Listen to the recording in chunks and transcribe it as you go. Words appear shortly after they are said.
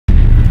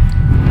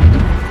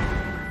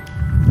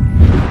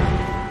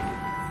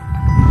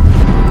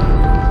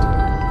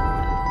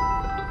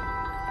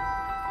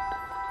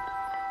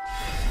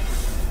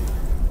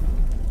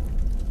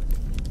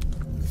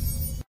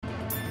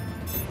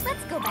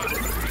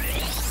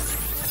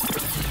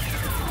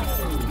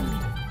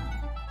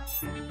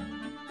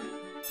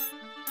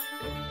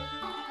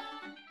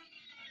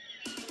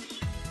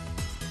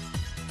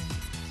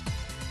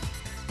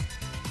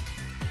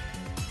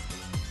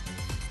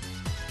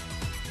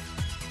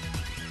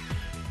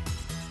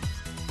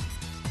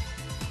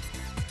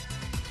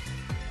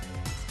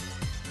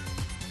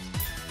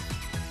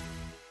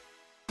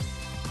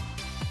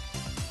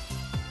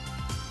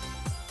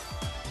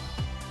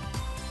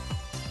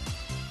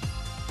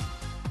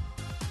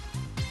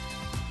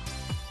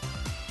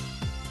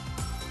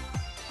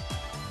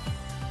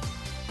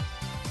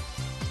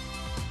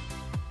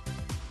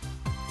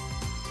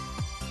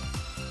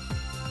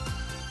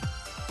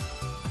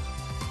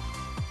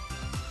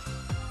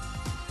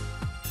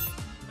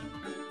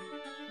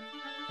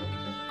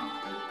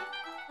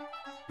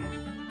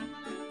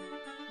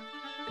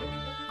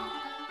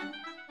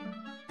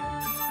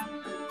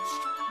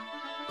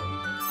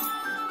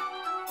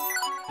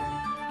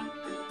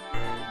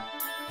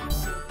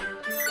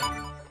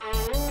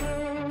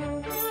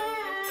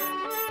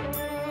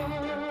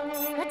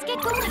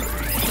get going.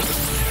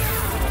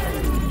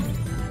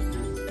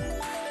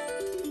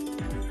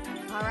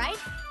 All right,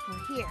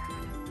 we're here.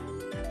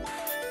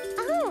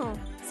 Oh,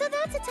 so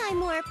that's a time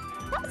warp.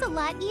 That was a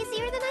lot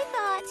easier than I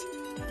thought.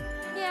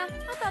 Yeah,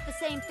 I thought the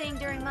same thing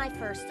during my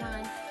first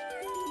time.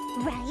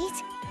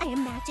 Right? I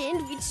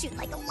imagined we'd shoot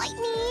like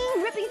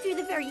lightning, ripping through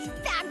the very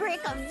fabric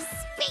of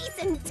space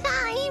and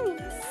time.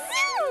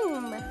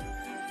 Zoom!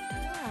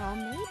 Well,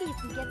 maybe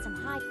if we get some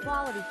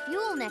high-quality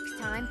fuel next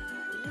time,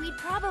 we'd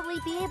probably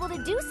be able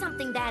to do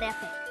something that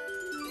epic.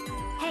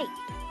 Hey,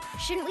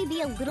 shouldn't we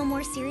be a little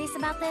more serious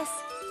about this?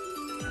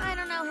 I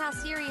don't know how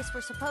serious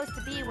we're supposed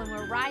to be when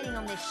we're riding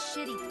on this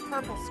shitty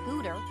purple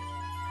scooter.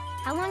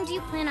 How long do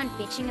you plan on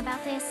bitching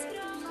about this?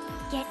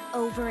 Get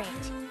over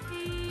it.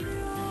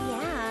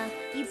 Yeah,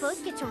 you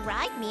both get to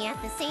ride me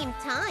at the same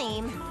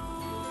time.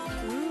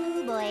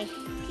 Ooh boy,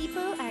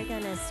 people are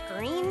gonna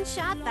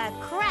screenshot the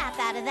crap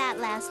out of that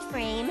last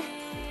frame.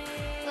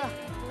 Ugh,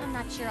 I'm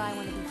not sure I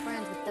want to be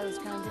friends with those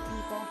kinds of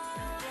people.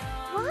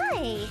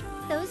 Why?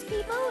 Those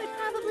people would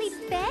probably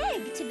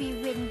beg to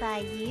be ridden by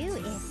you,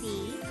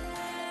 Iffy.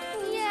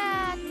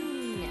 Yeah,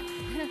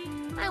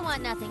 no. I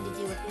want nothing to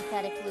do with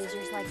pathetic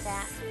losers like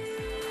that.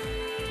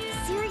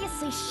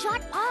 Seriously,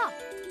 shut up!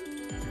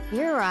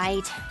 You're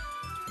right.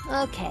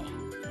 Okay,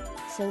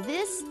 so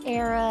this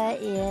era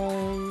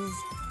is...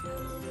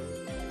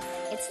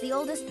 It's the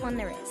oldest one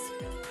there is.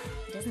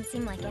 It doesn't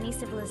seem like any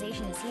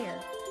civilization is here.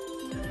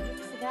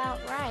 Looks about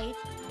right.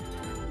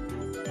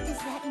 Does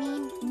that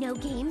mean no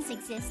games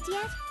exist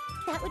yet?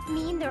 That would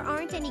mean there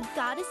aren't any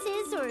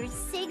goddesses or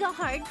Sega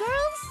Hard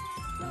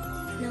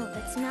Girls? No,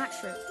 that's not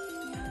true.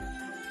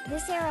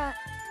 This era,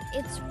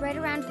 it's right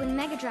around when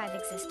Mega Drive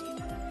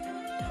existed.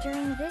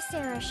 During this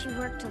era, she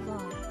worked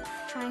alone,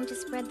 trying to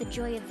spread the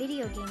joy of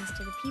video games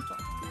to the people.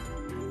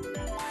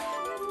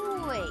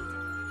 Wait,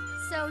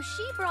 so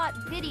she brought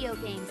video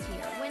games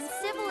here when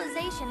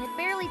civilization had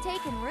barely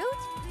taken root?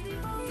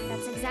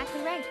 That's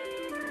exactly right.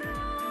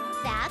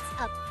 That's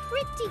a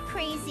pretty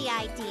crazy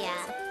idea.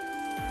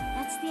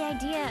 That's the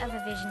idea of a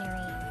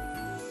visionary,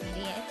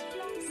 idiot.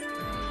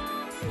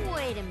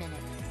 Wait a minute.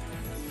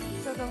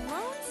 So the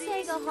lone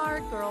Sega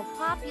Hard Girl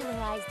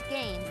popularized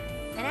games,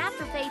 and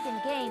after faith in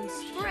games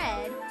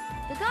spread,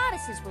 the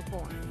goddesses were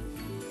born.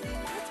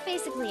 That's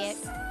basically it.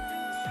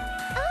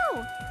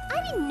 Oh,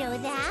 I didn't know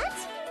that.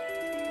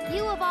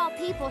 You of all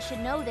people should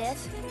know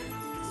this.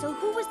 So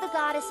who was the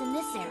goddess in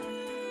this era?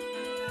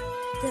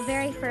 The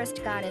very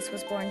first goddess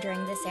was born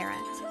during this era.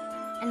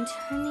 And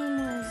her name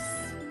was...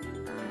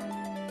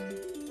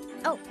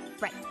 Oh,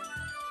 right.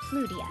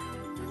 Plutia.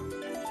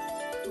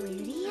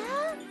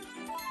 Plutia?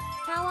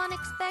 How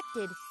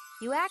unexpected.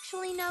 You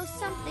actually know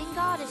something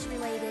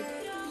goddess-related.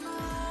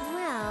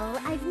 Well,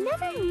 I've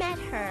never met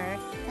her,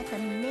 but the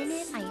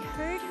minute I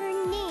heard her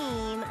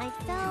name, I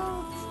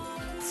felt...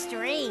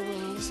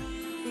 strange.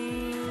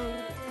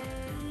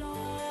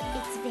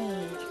 It's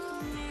vague.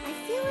 I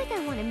feel like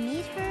I want to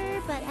meet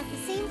her, but at the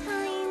same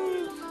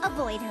time,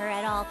 avoid her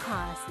at all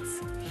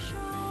costs.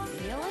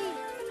 Really?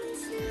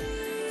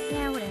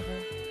 Yeah,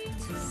 whatever.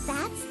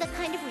 That's the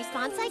kind of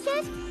response I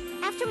get?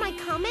 After my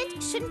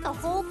comment, shouldn't the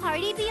whole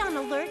party be on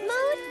alert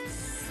mode?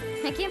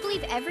 I can't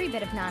believe every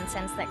bit of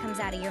nonsense that comes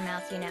out of your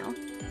mouth, you know.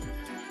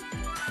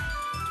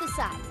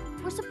 Besides,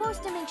 we're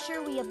supposed to make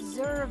sure we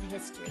observe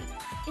history.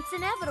 It's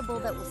inevitable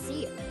that we'll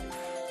see it.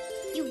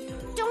 You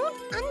don't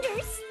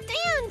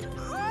understand!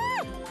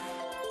 Ah!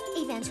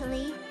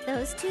 Eventually,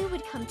 those two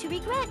would come to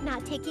regret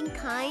not taking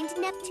kind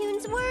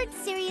Neptune's words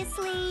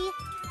seriously.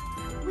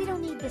 We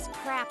don't need this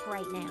crap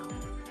right now.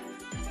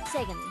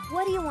 Segami,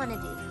 what do you want to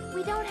do?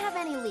 We don't have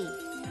any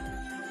leads.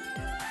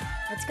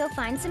 Let's go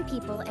find some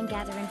people and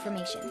gather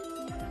information.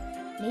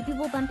 Maybe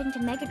we'll bump into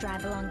Mega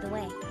Drive along the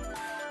way.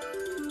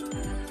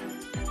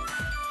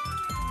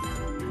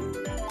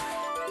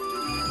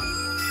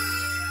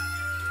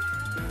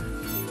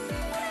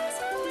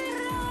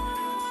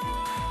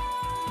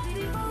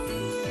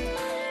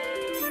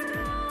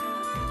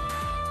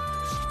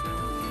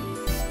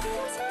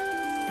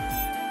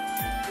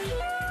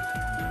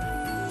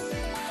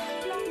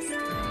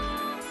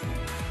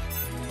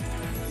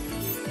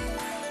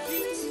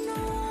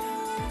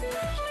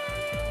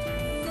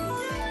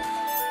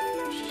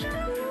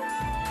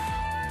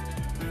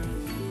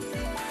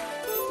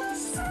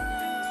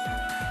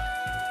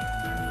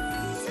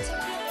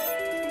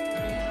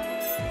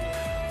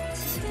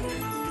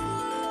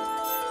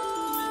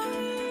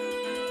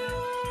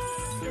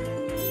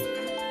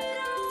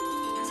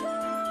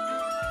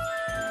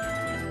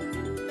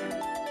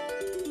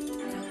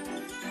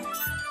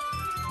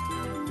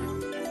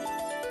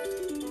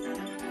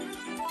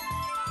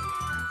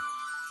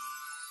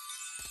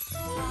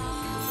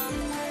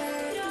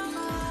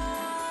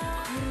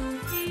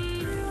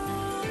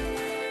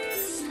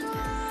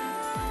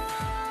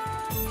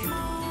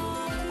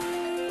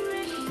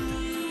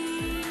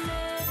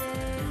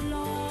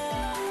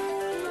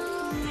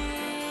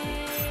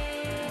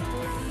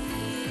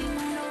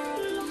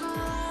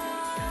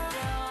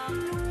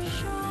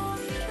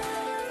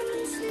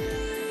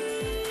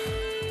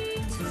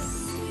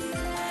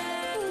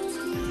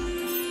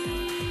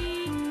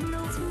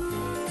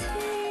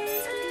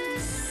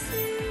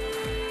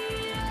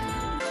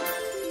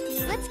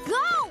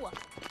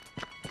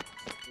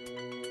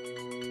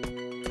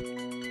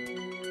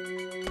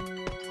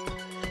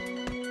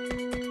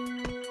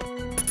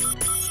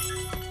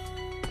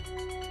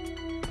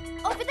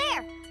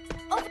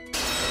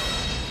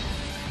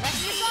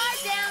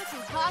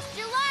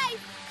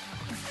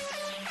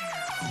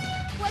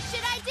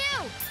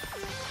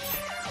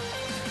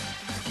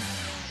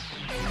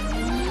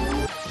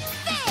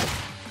 There!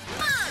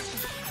 Come on!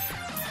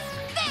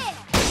 There!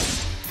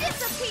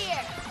 Disappear!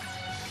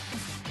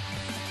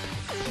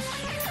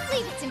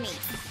 Leave it to me.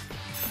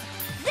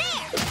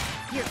 There!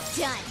 You're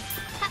done.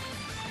 Ha.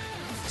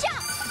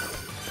 Jump!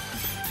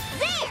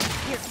 There!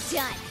 You're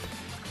done.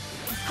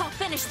 I'll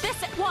finish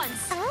this at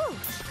once. Oh,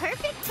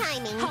 perfect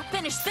timing. I'll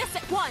finish this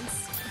at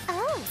once.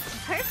 Oh,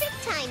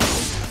 perfect timing.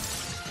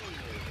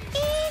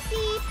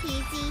 Easy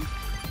peasy.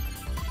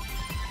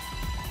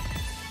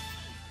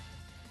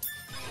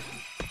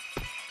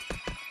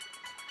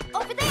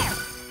 Over there!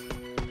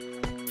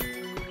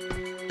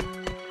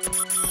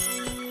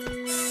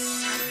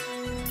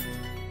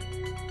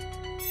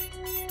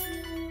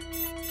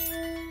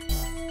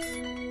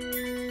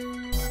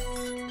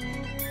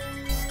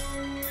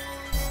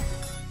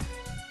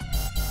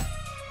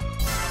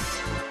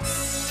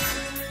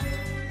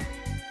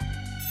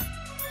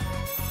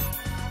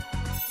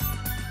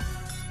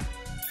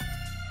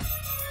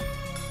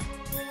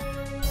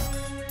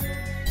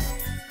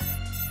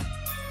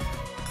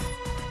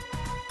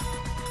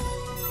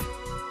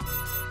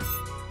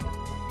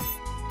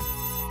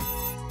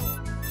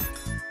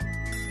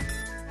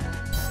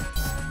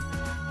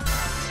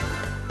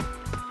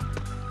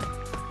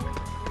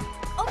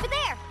 Over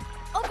there!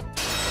 Over...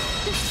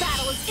 This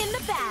battle is in the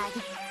bag.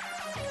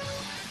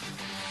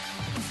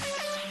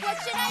 What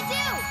should I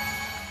do?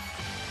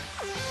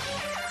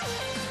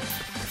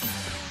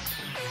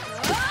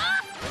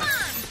 Come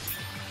on!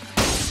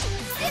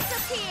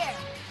 Disappear!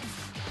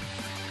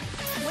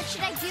 What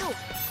should I do?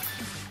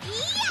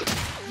 Yeah!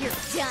 You're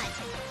done.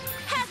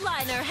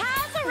 Headliner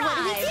has What do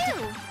arrived. we do?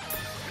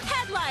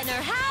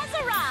 Headliner has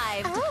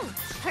arrived. Oh,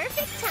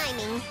 perfect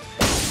timing.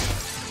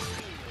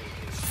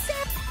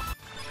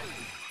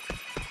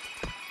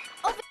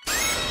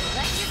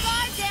 Let your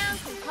guard down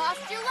can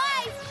cost your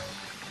life!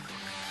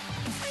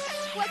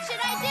 What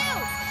should I do?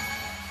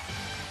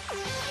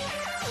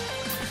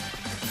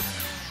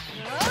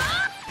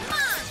 Come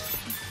on!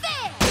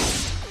 There!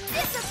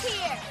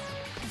 Disappear!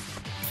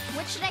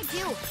 What should I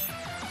do?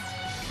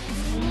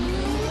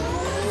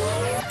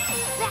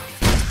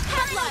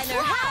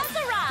 Headliner has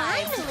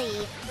arrived. Finally!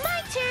 My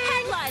turn!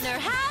 Headliner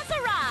has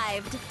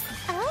arrived.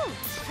 Oh,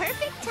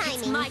 perfect timing.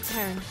 It's my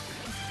turn.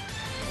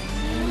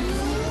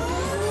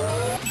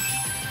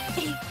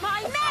 Eat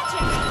my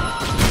magic!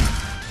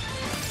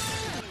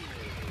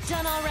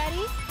 Done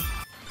already?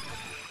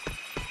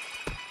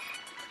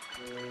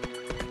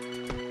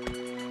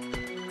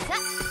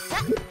 Sup,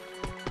 sup.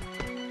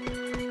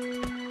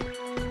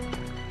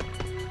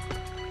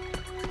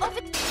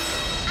 Over...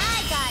 I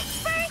got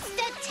first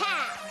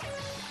attack.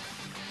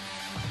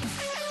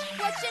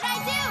 What should I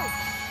do?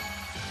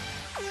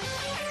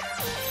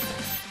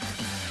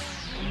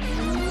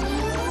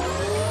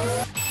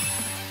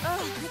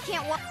 Oh, I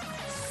can't walk.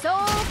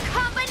 Soul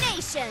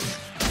combination!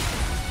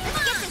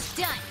 Let's get this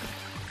done.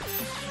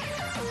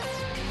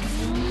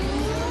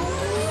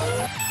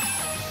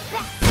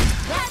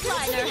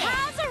 Headliner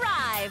has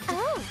arrived.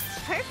 Oh,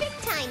 perfect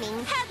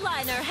timing.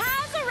 Headliner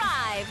has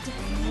arrived.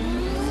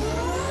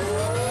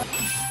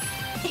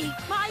 Eat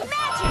my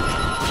magic!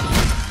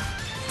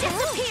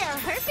 Disappear.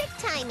 Perfect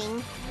timing.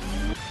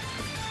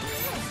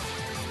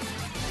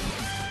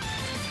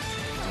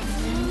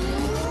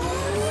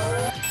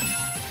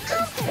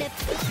 I'm gonna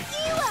beat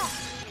you up.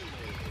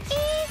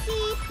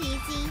 Easy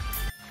peasy.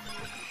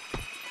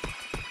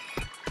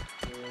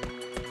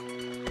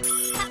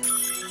 Ha.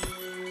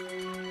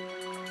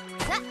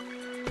 Sup.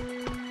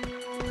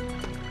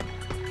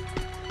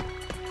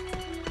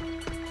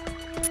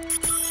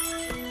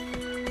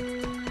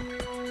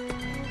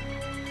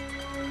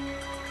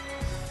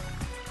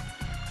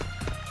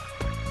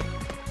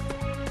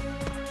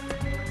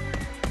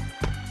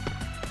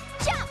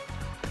 Jump!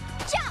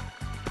 Jump!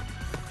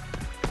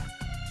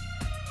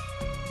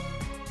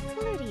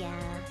 Plutia.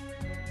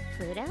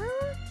 Pluto?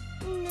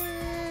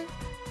 Nah.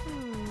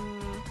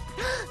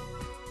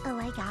 Oh,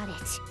 I got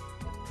it.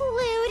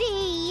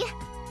 Plutie!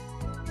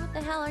 What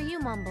the hell are you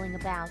mumbling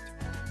about?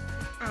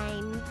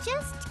 I'm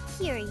just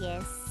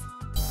curious.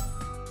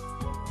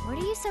 What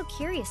are you so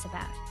curious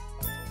about?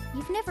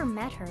 You've never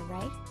met her,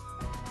 right?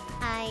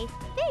 I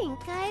think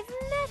I've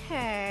met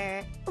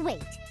her.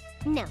 Wait,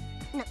 no,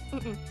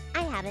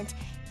 I haven't.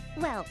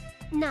 Well,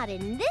 not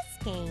in this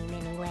game,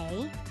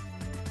 anyway.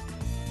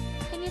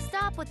 Can you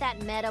stop with that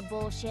meta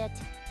bullshit?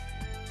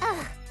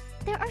 Ugh,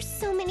 there are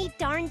so many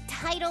darn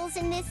titles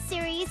in this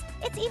series.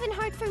 It's even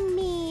hard for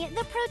me,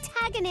 the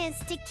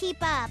protagonist, to keep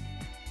up.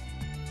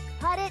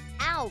 Cut it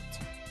out!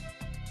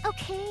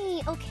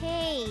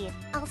 Okay,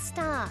 I'll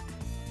stop.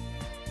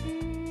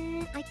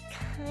 I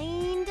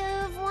kind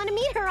of want to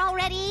meet her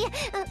already,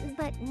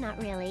 but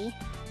not really.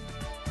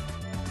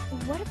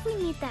 What if we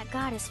meet that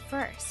goddess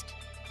first?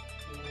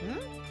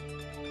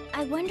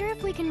 I wonder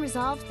if we can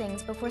resolve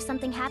things before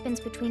something happens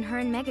between her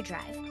and Mega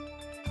Drive.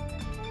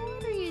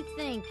 What are you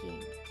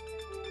thinking?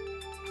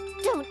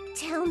 Don't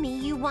tell me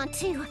you want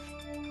to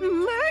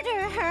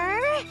murder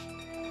her!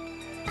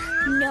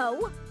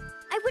 No!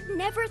 I would would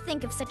never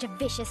think of such a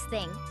vicious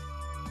thing.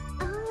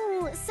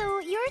 Oh, so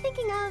you're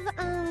thinking of,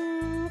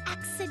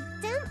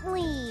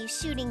 accidentally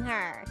shooting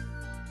her.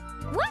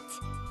 What?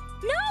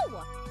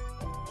 No!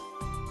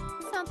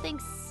 Something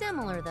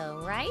similar,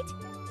 though, right?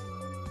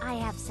 I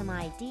have some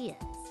ideas.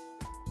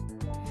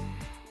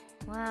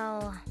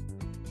 Well,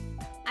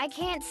 I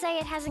can't say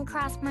it hasn't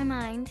crossed my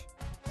mind.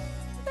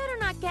 You better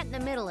not get in the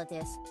middle of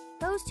this.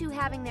 Those two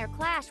having their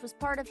clash was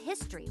part of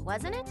history,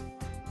 wasn't it?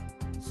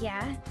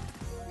 Yeah,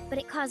 but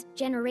it caused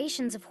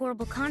generations of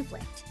horrible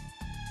conflict.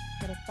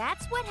 But if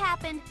that's what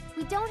happened,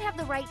 we don't have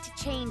the right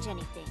to change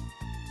anything.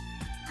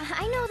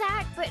 I know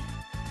that, but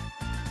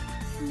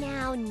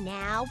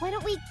Now, why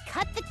don't we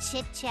cut the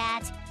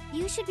chit-chat?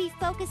 You should be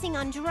focusing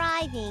on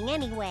driving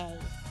anyway.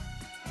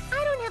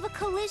 I don't have a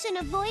collision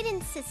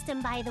avoidance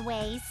system, by the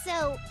way,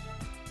 so...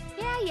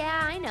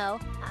 Yeah, I know.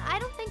 I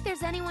don't think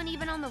there's anyone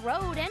even on the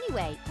road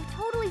anyway. We're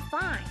totally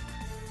fine.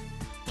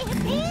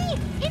 Iffy!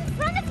 In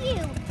front of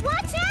you!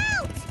 Watch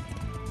out!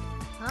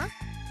 Huh?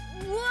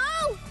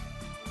 whoa!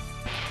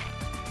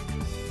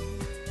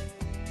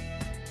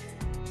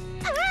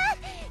 Ah!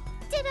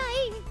 Did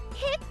I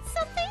hit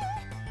something?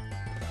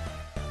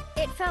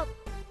 It felt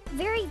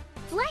very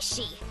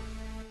fleshy.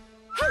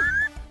 Hey!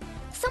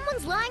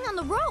 Someone's lying on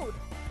the road!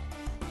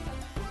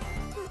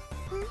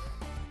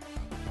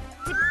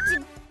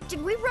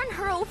 Did we run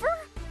her over?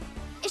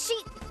 Is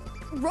she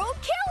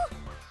roadkill?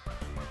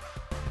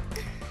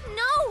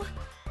 No!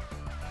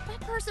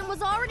 That person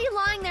was already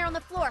lying there on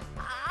the floor.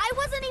 I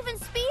wasn't even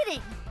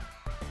speeding.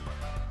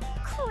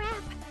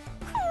 Crap!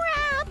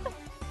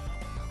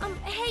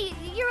 Hey,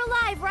 you're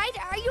alive, right?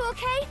 Are you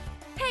okay?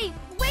 Hey,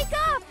 wake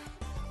up!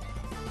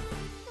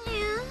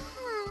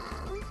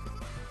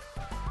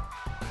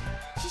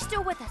 She's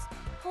still with us.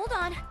 Hold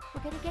on.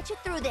 We're gonna get you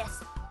through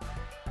this.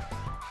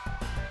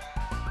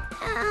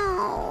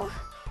 Ow!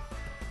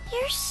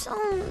 You're so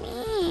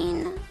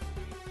mean.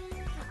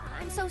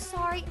 I'm so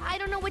sorry. I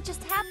don't know what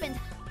just happened.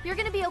 You're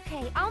gonna be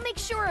okay. I'll make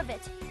sure of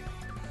it.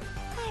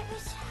 I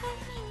was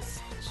having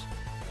such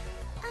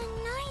a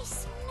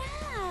nice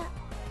nap.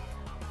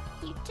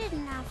 You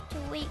didn't have to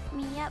wake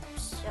me up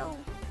so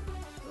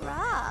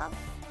rough.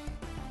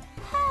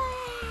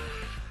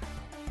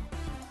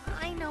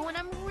 I know, and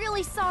I'm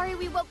really sorry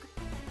we woke...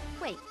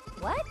 Wait,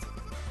 what?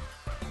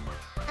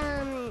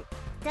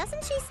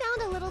 Doesn't she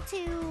sound a little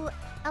too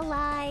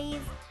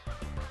alive?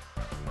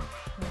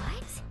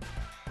 What?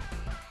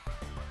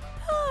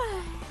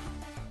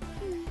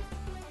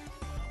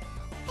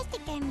 I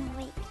think I'm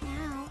awake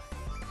now.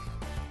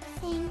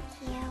 Thank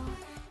you.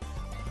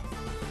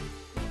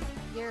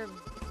 You're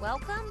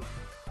welcome?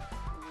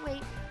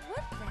 Wait,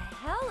 what the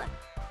hell?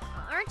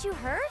 Aren't you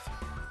hurt?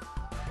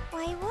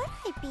 Why would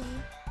I be?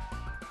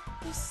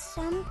 Is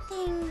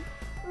something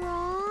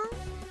wrong?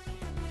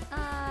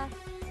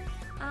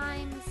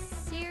 I'm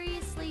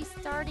seriously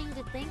starting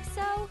to think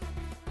so.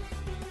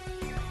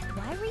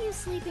 Why were you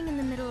sleeping in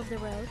the middle of the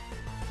road?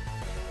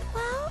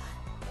 Well,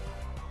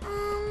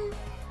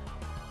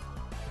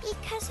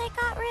 because I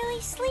got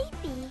really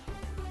sleepy.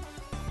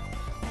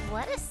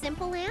 What a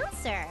simple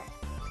answer.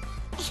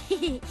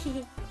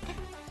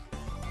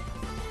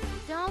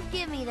 Don't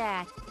give me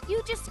that.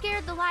 You just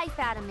scared the life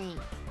out of me.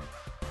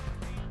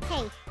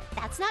 Hey,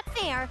 that's not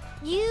fair.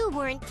 You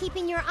weren't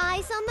keeping your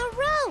eyes on the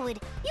road.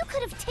 You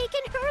could have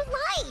taken her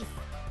life.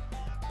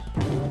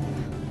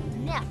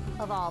 Nep,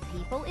 of all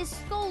people, is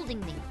scolding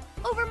me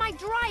over my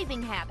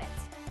driving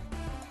habits.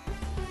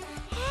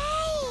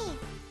 Hey!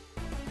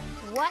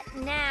 What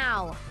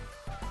now?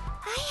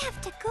 I have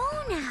to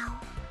go now.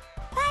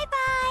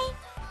 Bye-bye.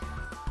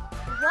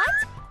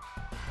 What?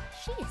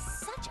 She is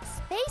such a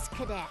space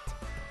cadet.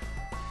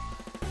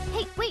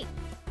 Hey, wait!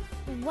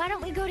 Why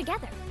don't we go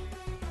together?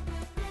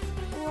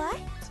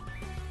 What?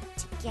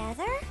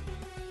 Together?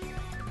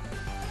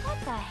 What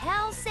the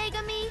hell,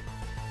 Segami?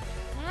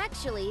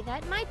 Actually,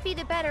 that might be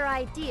the better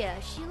idea.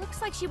 She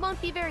looks like she won't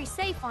be very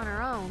safe on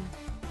her own.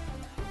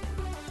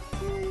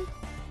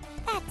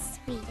 That's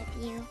sweet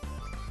of you.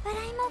 But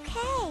I'm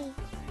okay.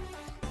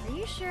 Are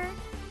you sure?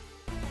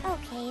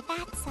 Okay,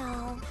 that's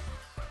all.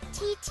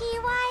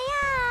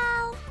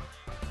 TTYL!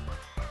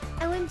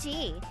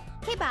 OMG.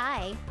 Okay,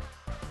 bye.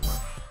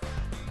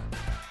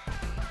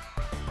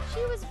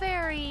 She was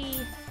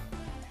very...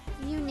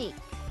 unique.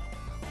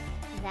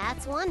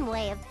 That's one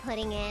way of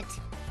putting it.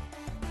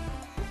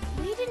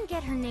 We didn't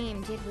get her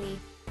name, did we?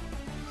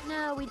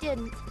 No, we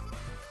didn't.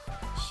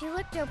 She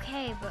looked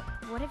okay, but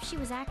what if she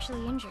was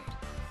actually injured?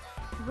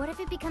 What if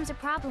it becomes a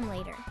problem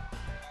later?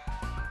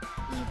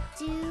 You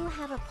do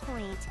have a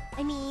point.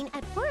 I mean,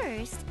 at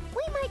worst,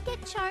 we might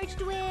get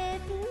charged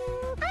with,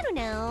 I don't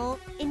know,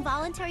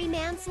 involuntary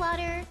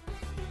manslaughter.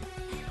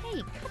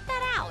 Hey, cut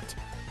that out.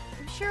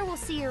 I'm sure we'll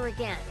see her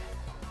again.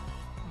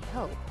 I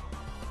hope.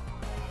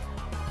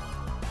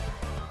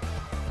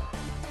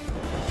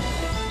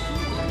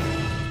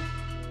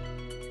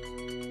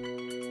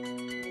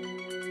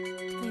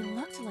 They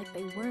looked like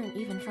they weren't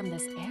even from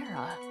this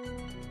era.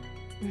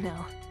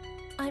 No,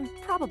 I'm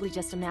probably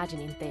just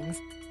imagining things.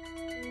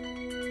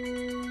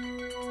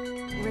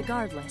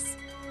 Regardless,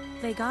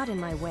 They got in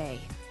my way.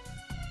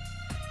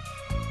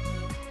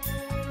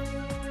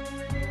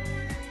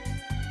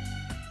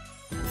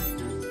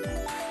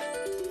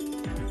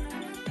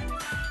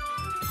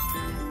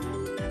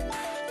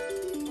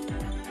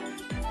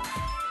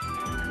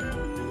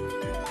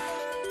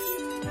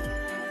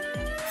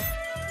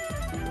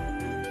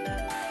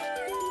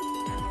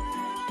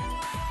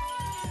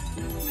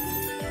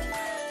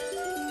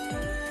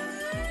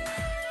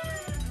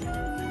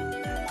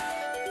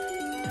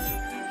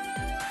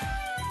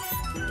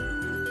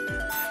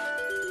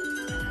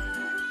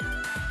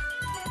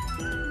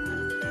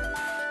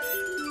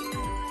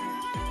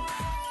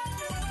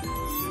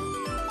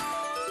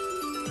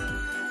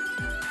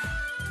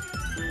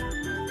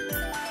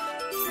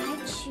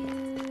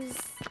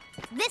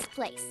 This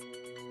place.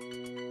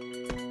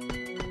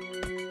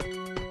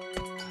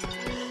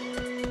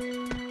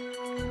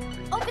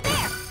 Over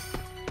there!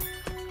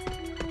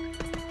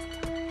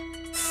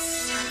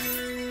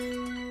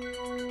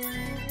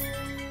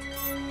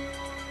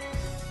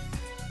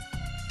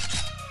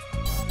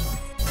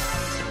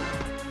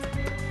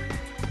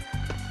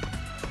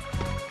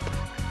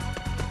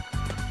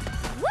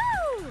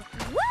 Woo!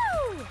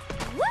 Woo!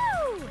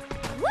 Woo!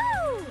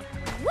 Woo!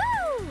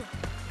 Woo!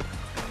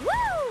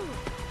 Woo!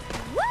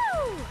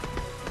 Woo!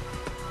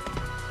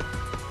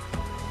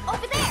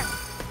 Over there!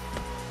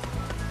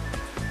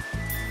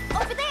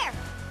 Over there!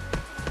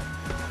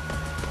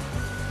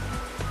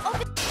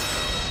 Over...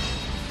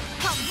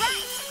 All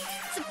right!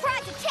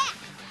 Surprise attack!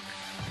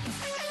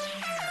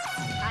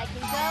 I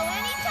can go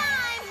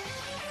anytime!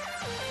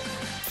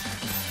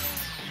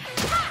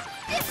 Ha!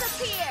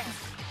 Disappear!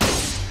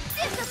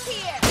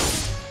 Disappear!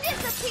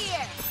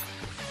 Disappear!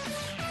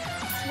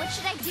 What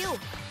should I do?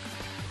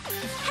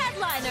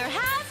 Headliner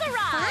has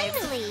arrived!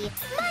 Finally!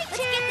 My Let's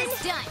turn! get this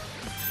done!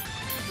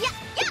 Yeah,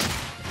 yeah!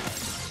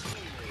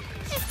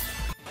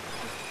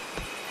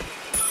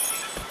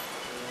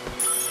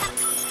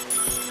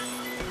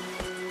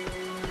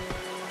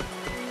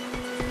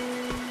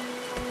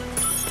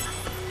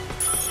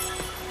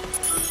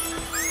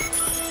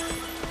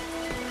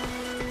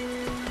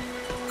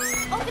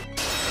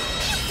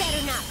 You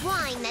better not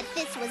whine that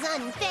this was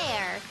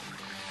unfair.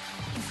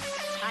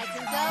 I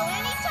can go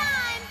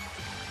anytime!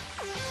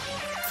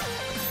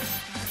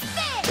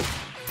 Big!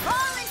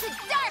 Fall into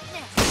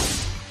darkness!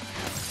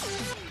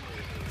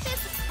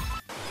 This...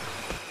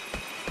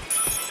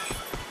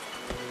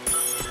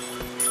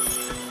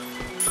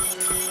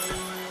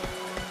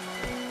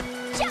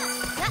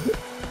 Jump! Jump!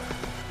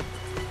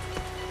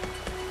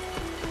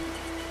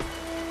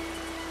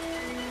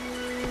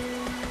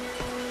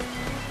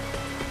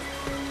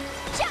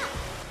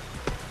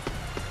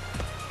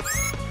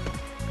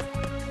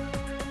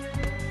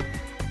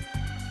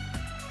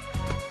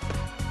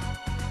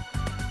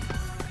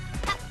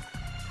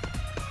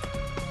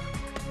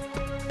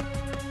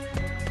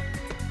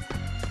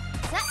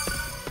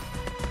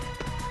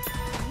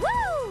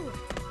 Woo!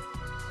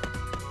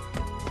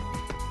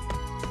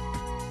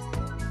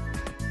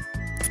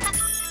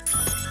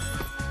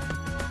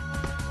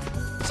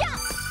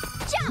 Jump!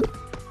 Jump!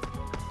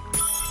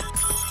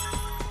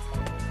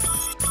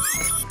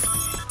 Nice!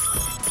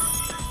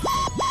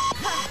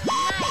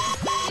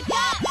 You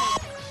got me!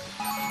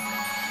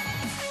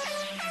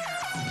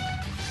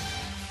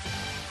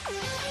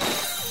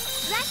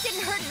 That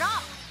didn't hurt at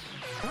all!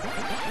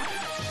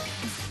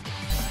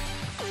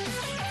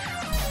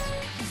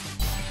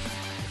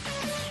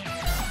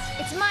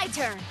 It's my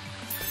turn.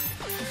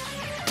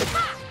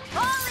 Ha!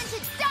 Fall into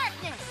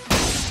darkness!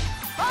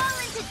 Fall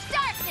into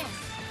darkness!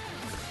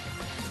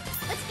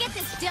 Let's get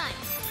this done.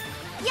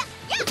 Yeah,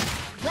 yeah!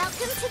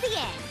 Welcome to the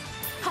end.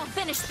 I'll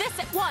finish this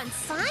at once!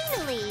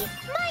 Finally!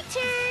 My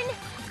turn!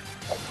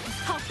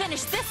 I'll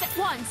finish this at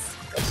once!